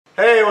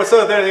what's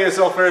up there,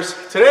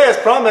 yourselfers? Today, as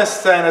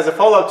promised, and as a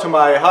follow-up to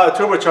my How a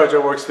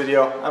Turbocharger Works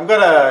video, I'm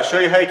gonna show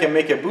you how you can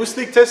make a boost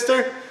leak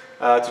tester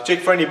to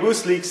check for any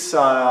boost leaks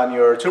on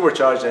your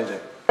turbocharged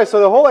engine. Alright, so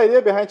the whole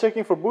idea behind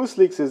checking for boost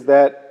leaks is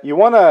that you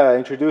want to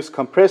introduce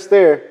compressed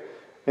air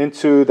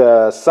into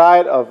the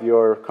side of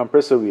your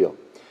compressor wheel.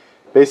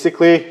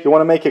 Basically, you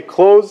want to make a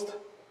closed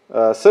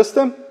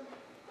system,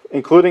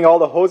 including all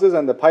the hoses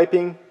and the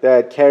piping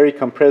that carry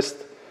compressed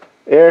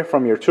air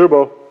from your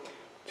turbo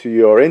to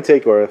your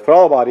intake or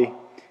throttle body,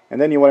 and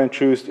then you want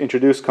to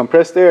introduce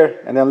compressed air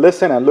and then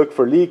listen and look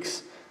for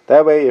leaks.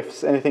 That way,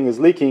 if anything is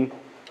leaking,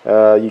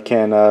 you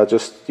can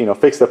just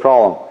fix the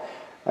problem.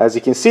 As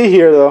you can see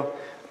here though,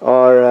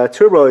 our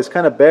turbo is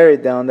kind of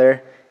buried down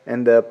there,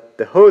 and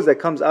the hose that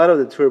comes out of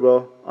the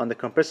turbo on the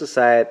compressor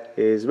side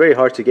is very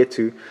hard to get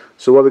to.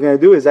 So what we're going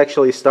to do is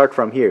actually start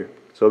from here.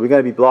 So we're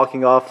going to be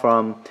blocking off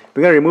from,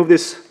 we're going to remove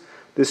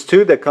this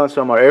tube that comes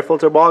from our air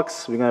filter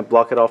box. We're going to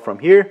block it off from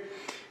here.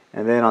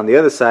 And then on the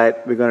other side,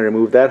 we're going to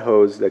remove that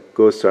hose that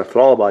goes to our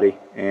throttle body,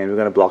 and we're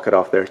going to block it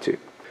off there too.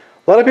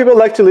 A lot of people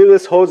like to leave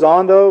this hose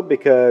on though,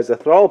 because the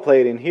throttle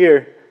plate in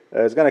here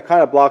is going to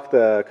kind of block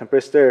the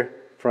compressed air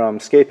from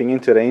escaping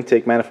into the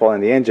intake manifold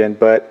in the engine,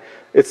 but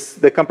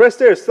the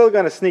compressed air is still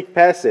going to sneak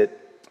past it.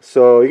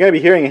 So you're going to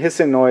be hearing a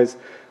hissing noise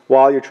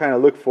while you're trying to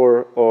look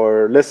for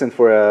or listen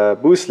for a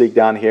boost leak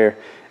down here.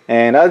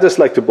 And I just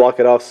like to block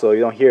it off so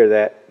you don't hear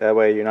that. That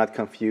way you're not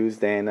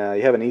confused and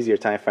you have an easier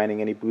time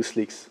finding any boost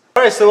leaks.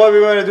 Alright, so what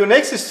we're going to do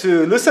next is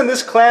to loosen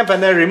this clamp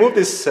and then remove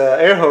this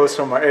air hose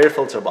from our air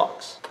filter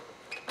box.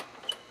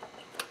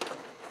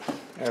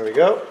 There we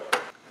go.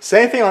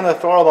 Same thing on the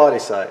throttle body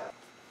side.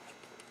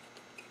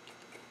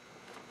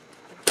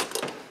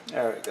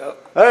 There we go.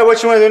 Alright,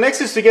 what you want to do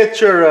next is to get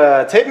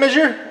your tape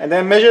measure and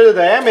then measure the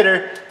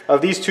diameter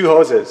of these two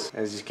hoses.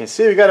 As you can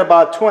see, we got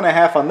about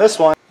 2.5 on this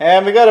one,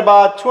 and we got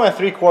about 2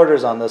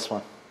 3/4 on this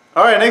one.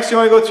 Alright, next you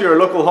want to go to your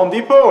local Home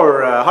Depot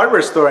or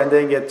hardware store and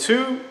then get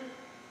 2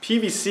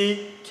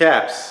 PVC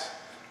caps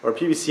or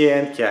PVC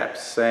end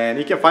caps, and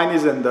you can find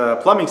these in the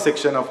plumbing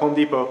section of Home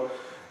Depot.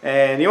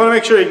 And you want to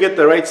make sure you get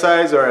the right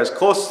size or as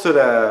close to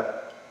the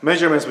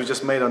measurements we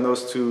just made on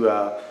those two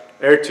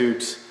air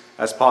tubes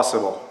as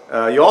possible.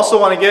 You also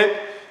want to get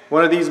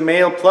one of these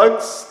male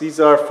plugs. These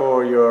are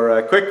for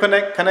your quick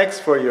connects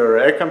for your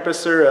air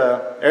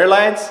compressor air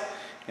lines,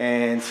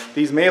 and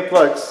these male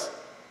plugs,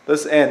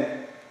 this end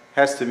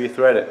has to be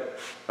threaded.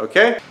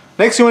 Okay?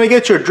 Next you want to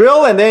get your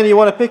drill, and then you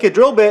want to pick a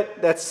drill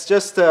bit that's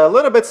just a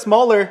little bit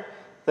smaller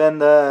than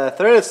the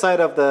threaded side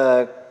of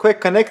the quick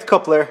connect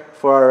coupler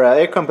for our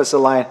air compressor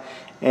line.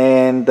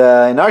 And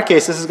in our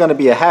case, this is going to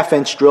be a 1/2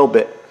 inch drill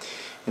bit.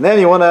 And then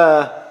you want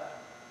to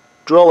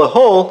drill a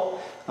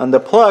hole on the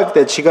plug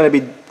that you're going to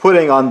be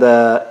putting on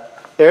the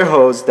air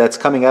hose that's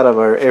coming out of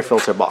our air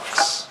filter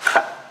box.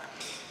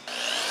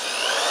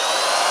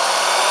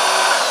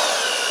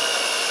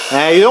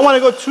 Now you don't want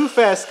to go too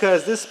fast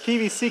because this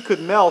PVC could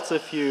melt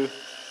if you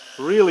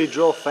really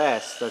drill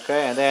fast,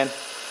 okay? And then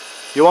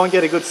you won't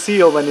get a good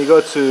seal when you go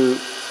to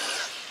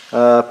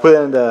put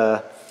in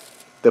the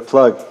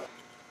plug.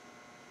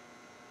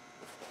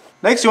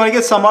 Next, you want to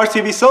get some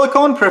RTV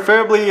silicone,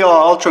 preferably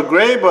ultra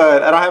gray,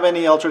 but I don't have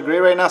any ultra gray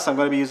right now, so I'm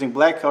going to be using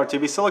black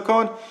RTV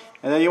silicone.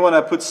 And then you want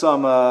to put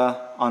some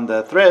on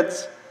the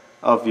threads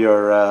of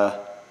your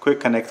quick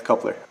connect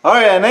coupler.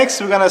 Alright, and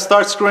next we're going to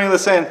start screwing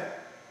this in.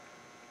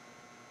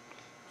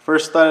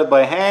 First started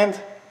by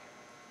hand,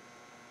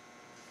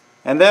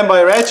 and then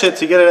by ratchet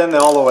to get it in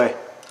there all the way.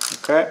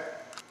 Okay,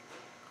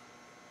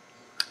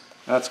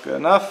 that's good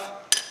enough.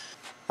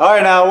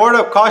 Alright, now a word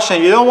of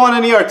caution, you don't want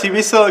any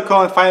RTV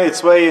silicone find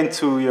its way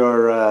into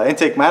your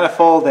intake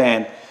manifold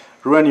and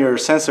ruin your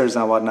sensors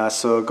and whatnot.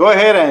 So go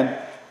ahead and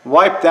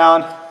wipe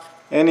down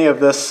any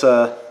of this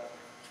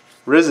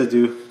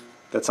residue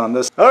that's on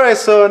this. Alright,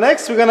 so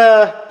next we're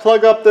gonna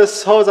plug up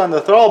this hose on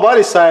the throttle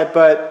body side,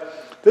 but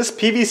this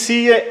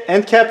PVC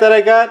end cap that I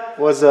got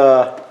was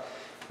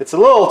it's a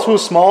little too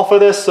small for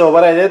this, so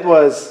what I did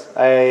was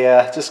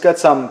I just got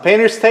some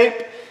painter's tape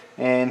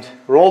and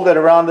rolled it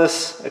around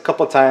this a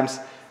couple of times.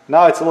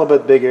 Now it's a little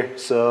bit bigger,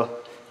 so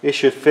it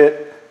should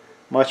fit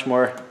much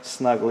more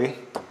snugly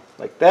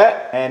like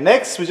that. And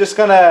next we're just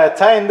gonna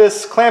tighten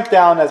this clamp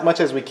down as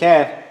much as we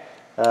can.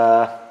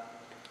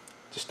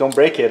 Just don't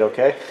break it,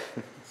 okay?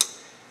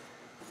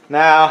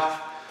 Now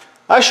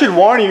I should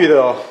warn you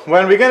though,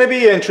 when we're going to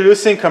be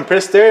introducing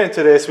compressed air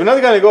into this, we're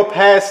not going to go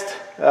past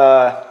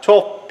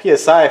 12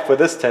 psi for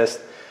this test.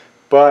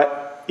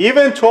 But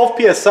even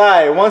 12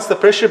 psi, once the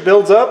pressure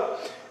builds up,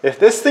 if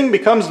this thing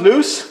becomes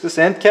loose, this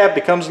end cap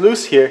becomes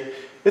loose here,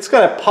 it's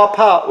going to pop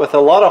out with a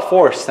lot of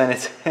force, and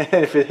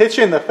if it hits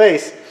you in the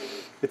face,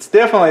 it's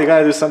definitely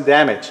going to do some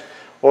damage.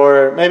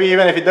 Or maybe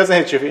even if it doesn't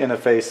hit you in the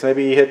face,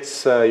 maybe it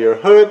hits your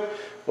hood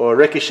or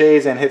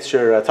ricochets and hits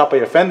your top of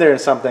your fender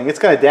and something, it's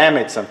going to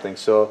damage something.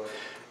 So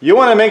you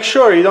want to make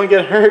sure you don't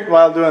get hurt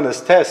while doing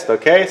this test,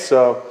 okay?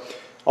 So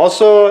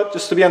also,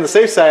 just to be on the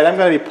safe side, I'm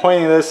going to be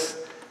pointing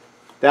this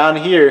down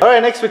here.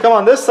 Alright, next we come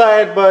on this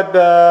side,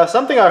 but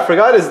something I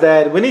forgot is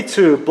that we need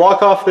to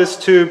block off this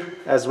tube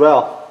as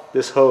well.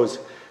 this hose.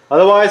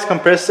 Otherwise,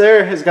 compressed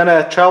air is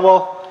gonna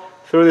travel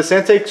through this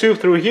intake tube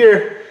through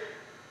here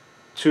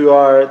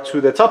to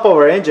the top of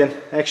our engine.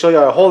 Actually,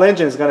 our whole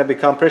engine is gonna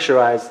become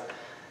pressurized,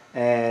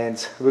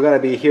 and we're gonna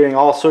be hearing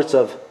all sorts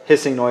of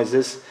hissing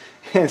noises,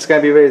 and it's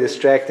gonna be very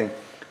distracting.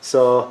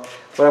 So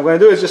what I'm gonna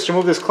do is just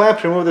remove this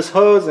clamp, remove this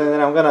hose, and then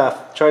I'm gonna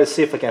try to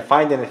see if I can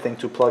find anything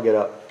to plug it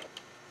up.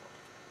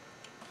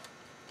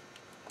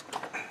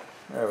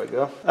 There we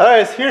go.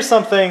 Alright, here's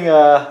something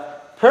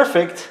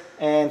perfect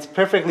and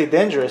perfectly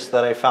dangerous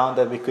that I found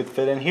that we could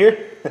fit in here.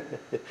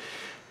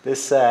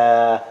 This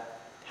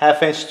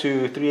 1/2 inch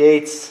to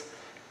 3/8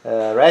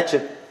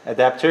 ratchet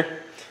adapter.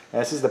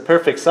 And this is the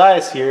perfect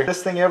size here. If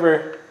this thing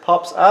ever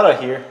pops out of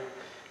here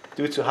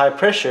due to high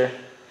pressure,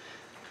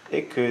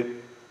 it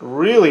could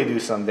really do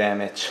some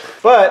damage.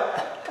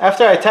 But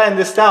after I tighten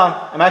this down,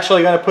 I'm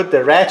actually going to put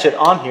the ratchet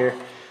on here,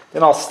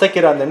 then I'll stick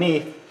it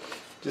underneath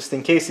just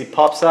in case it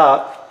pops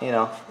out. You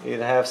know,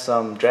 it'll have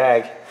some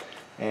drag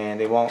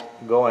and it won't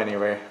go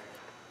anywhere.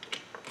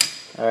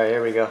 Alright,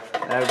 here we go.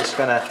 I'm just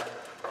gonna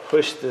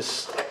push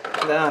this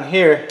down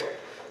here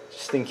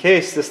just in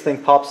case this thing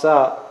pops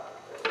out.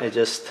 It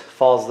just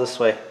falls this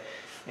way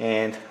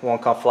and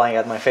won't come flying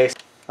at my face.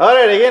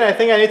 Alright, again, I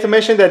think I need to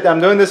mention that I'm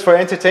doing this for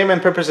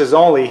entertainment purposes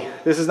only.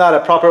 This is not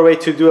a proper way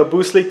to do a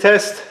boost leak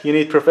test. You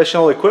need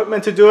professional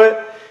equipment to do it,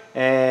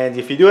 and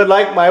if you do it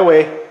like my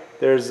way,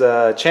 there's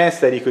a chance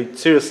that you could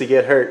seriously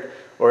get hurt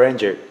or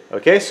injured.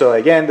 Okay, so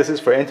again, this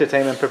is for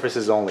entertainment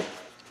purposes only.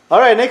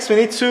 Alright, next we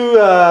need to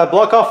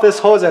block off this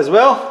hose as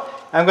well.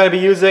 I'm going to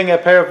be using a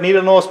pair of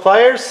needle nose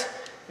pliers,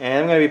 and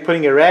I'm going to be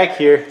putting a rag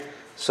here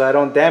so I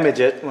don't damage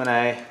it when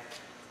I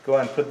go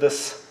and put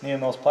this needle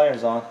nose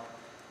pliers on.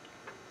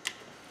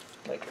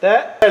 Like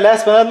that. Alright,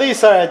 last but not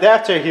least, our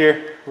adapter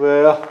here.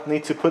 We'll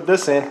need to put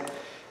this in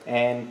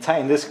and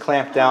tighten this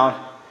clamp down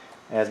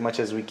as much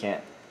as we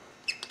can.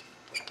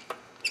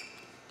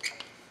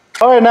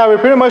 Alright, now we're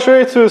pretty much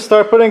ready to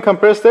start putting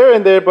compressed air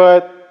in there,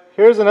 but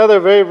here's another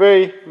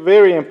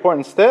very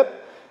important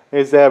step,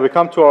 is that we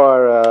come to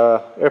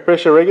our air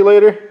pressure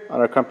regulator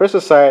on our compressor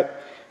side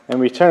and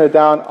we turn it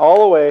down all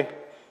the way,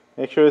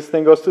 make sure this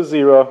thing goes to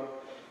 0,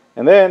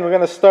 and then we're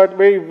going to start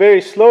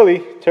very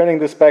slowly turning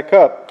this back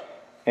up,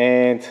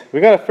 and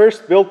we're going to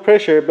first build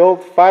pressure,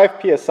 build 5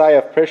 psi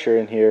of pressure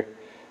in here,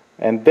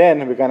 and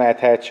then we're going to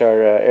attach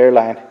our air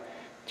line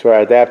to our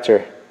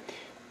adapter.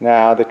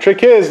 Now the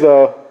trick is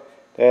though,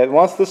 that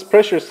once this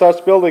pressure starts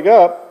building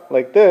up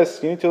like this,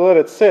 you need to let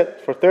it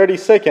sit for 30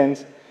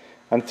 seconds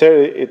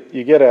until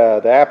you get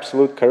the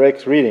absolute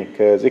correct reading,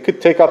 because it could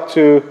take up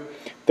to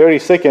 30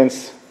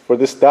 seconds for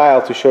this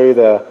dial to show you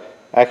the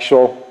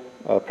actual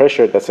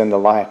pressure that's in the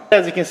line.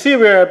 As you can see,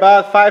 we're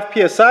about 5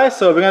 psi,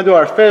 so we're going to do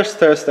our first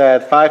test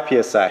at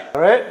 5 psi.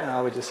 Alright,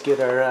 now we just get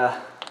our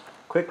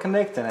quick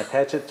connect and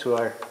attach it to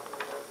our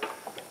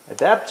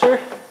adapter,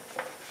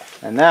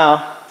 and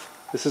now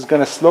this is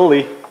going to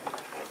slowly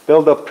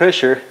build up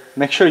pressure.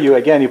 Make sure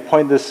you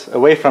point this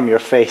away from your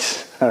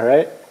face.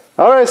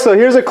 Alright, so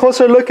here's a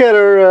closer look at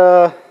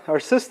our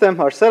system,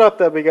 our setup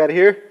that we got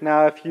here.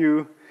 Now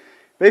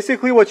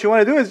basically what you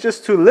want to do is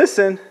just to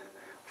listen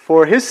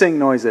for hissing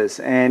noises,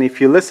 and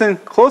if you listen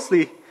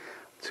closely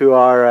to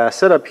our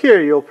setup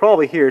here, you'll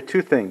probably hear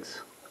 2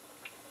 things.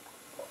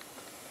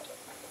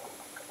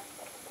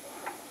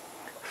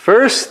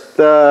 First,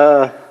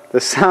 the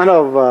sound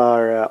of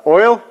our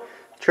oil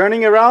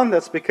churning around.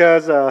 That's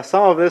because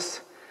some of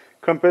this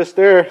compressed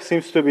air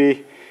seems to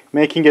be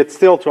making it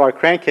still to our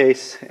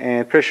crankcase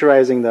and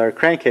pressurizing our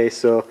crankcase.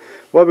 So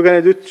what we're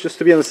going to do, just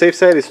to be on the safe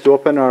side, is to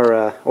open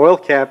our oil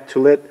cap to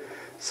let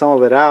some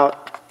of it out.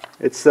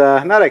 It's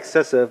not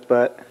excessive,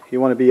 but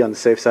you want to be on the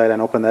safe side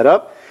and open that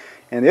up.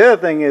 And the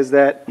other thing is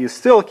that you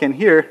still can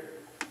hear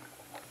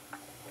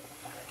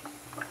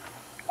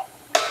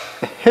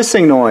a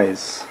hissing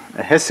noise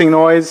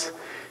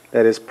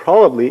that is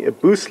probably a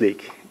boost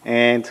leak.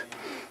 And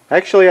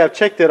actually, I've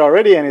checked it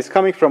already, and it's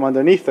coming from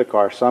underneath the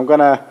car. So I'm going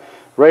to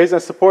raise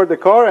and support the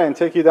car and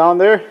take you down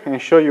there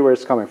and show you where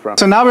it's coming from.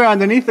 So now we're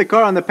underneath the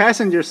car on the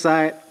passenger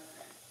side,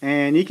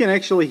 and you can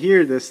actually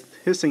hear this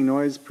hissing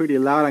noise pretty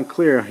loud and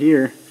clear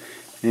here.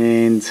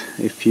 And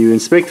if you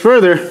inspect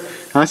further,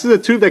 this is a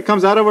tube that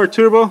comes out of our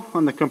turbo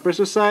on the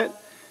compressor side,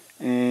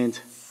 and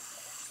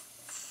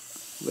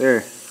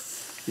there,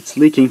 it's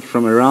leaking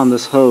from around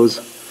this hose.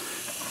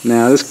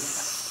 Now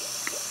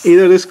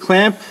either this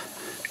clamp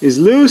is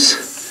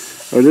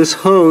loose, or this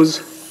hose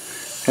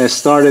has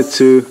started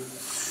to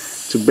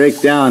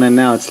break down and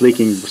now it's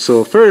leaking.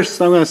 So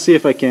first I'm going to see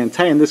if I can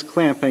tighten this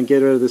clamp and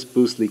get rid of this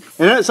boost leak.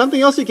 And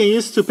something else you can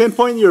use to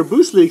pinpoint your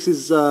boost leaks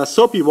is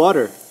soapy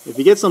water. If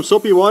you get some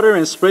soapy water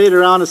and spray it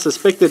around a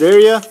suspected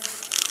area,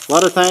 a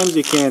lot of times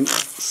you can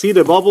see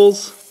the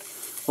bubbles.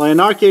 Well,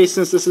 in our case,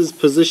 since this is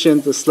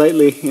positioned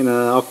slightly in an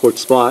awkward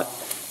spot,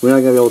 we're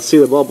not going to be able to see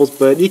the bubbles,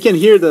 but you can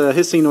hear the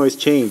hissing noise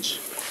change.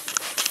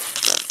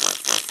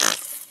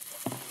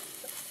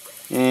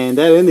 And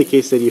that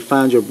indicates that you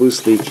found your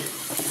boost leak.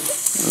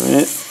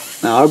 Alright,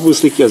 now our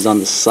boost leak is on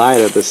the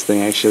side of this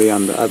thing, actually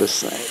on the other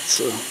side.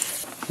 So,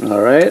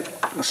 alright,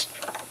 let's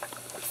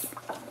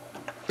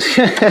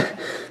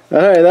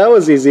Alright, that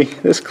was easy.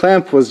 This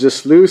clamp was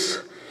just loose,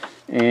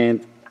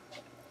 and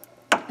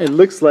it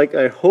looks like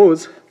our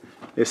hose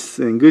is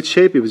in good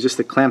shape. It was just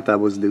the clamp that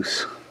was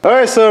loose.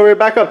 Alright, so we're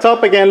back up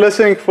top again,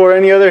 listening for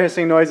any other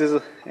hissing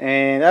noises,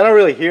 and I don't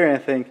really hear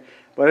anything.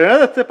 But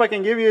another tip I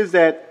can give you is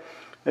that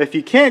if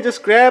you can't,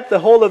 just grab the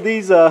hold of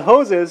these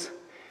hoses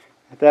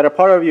that are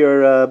part of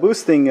your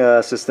boosting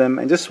system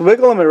and just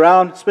wiggle them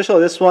around,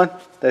 especially this one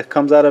that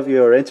comes out of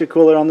your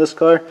intercooler on this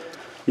car.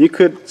 You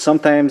could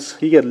sometimes,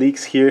 you get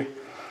leaks here,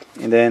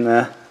 and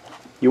then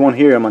you won't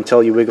hear them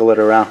until you wiggle it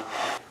around.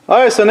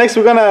 Alright, so next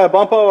we're going to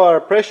bump up our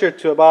pressure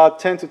to about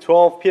 10 to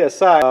 12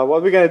 psi.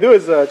 What we're going to do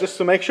is, just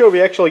to make sure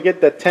we actually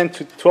get that 10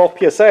 to 12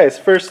 psi, is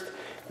first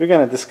we're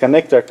going to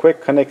disconnect our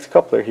quick connect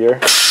coupler here.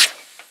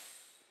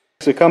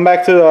 So come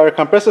back to our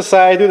compressor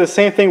side, do the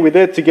same thing we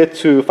did to get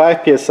to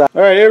 5 psi.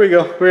 Alright, here we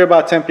go. We're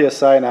about 10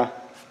 psi now.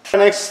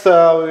 Next, we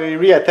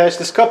reattach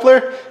this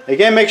coupler.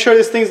 Again, make sure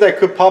these things that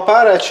could pop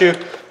out at you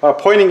are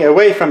pointing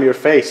away from your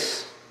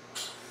face.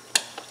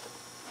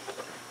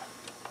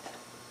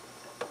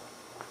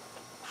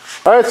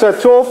 Alright, so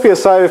at 12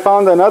 psi we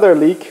found another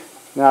leak.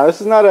 Now this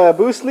is not a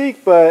boost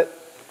leak, but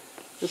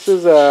this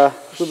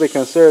will be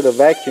considered a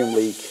vacuum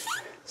leak,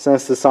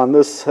 since it's on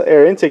this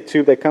air intake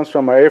tube that comes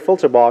from our air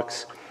filter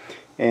box.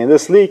 And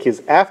this leak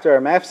is after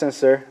our MAP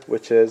sensor,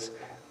 which is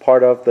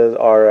part of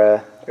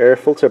our air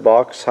filter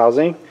box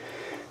housing.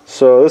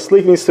 So this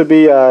leak needs to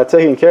be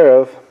taken care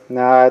of.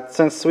 Now,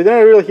 since we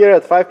didn't really hear it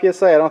at 5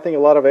 psi, I don't think a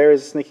lot of air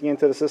is sneaking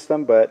into the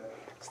system, but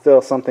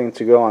still something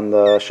to go on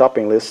the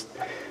shopping list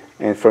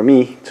and for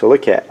me to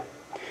look at.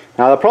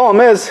 Now the problem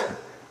is,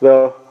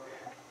 though,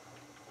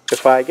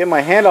 if I get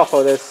my hand off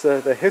of this,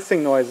 the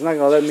hissing noise is not going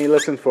to let me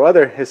listen for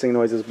other hissing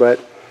noises, but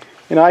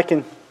you know, I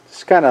can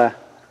just kind of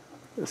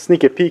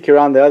sneak a peek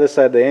around the other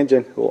side of the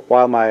engine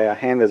while my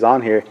hand is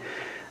on here.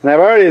 And I've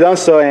already done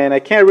so, and I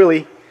can't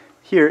really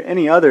hear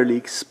any other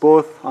leaks,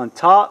 both on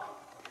top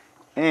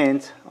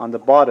and on the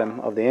bottom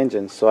of the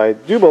engine. So I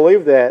do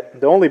believe that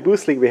the only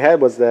boost leak we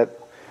had was that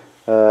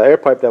air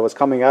pipe that was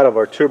coming out of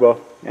our turbo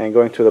and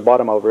going to the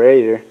bottom of our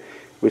radiator,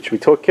 which we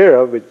took care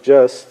of with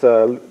just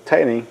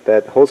tightening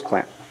that hose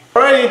clamp.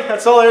 Alrighty,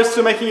 that's all there is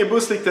to making a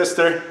boost leak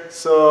tester.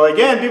 So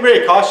again, be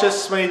very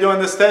cautious when you're doing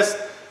this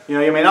test. You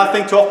know, you may not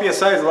think 12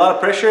 psi is a lot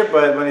of pressure,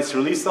 but when it's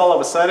released all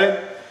of a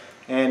sudden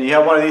and you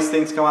have one of these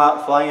things come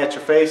out flying at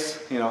your face,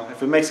 you know,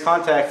 if it makes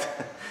contact,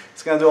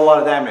 it's going to do a lot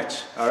of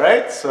damage.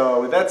 Alright,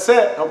 so with that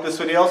said, I hope this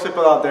video helps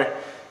people out there.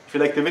 If you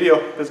like the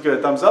video, please give it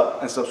a thumbs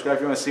up and subscribe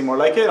if you want to see more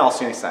like it, and I'll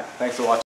see you next time. Thanks for watching.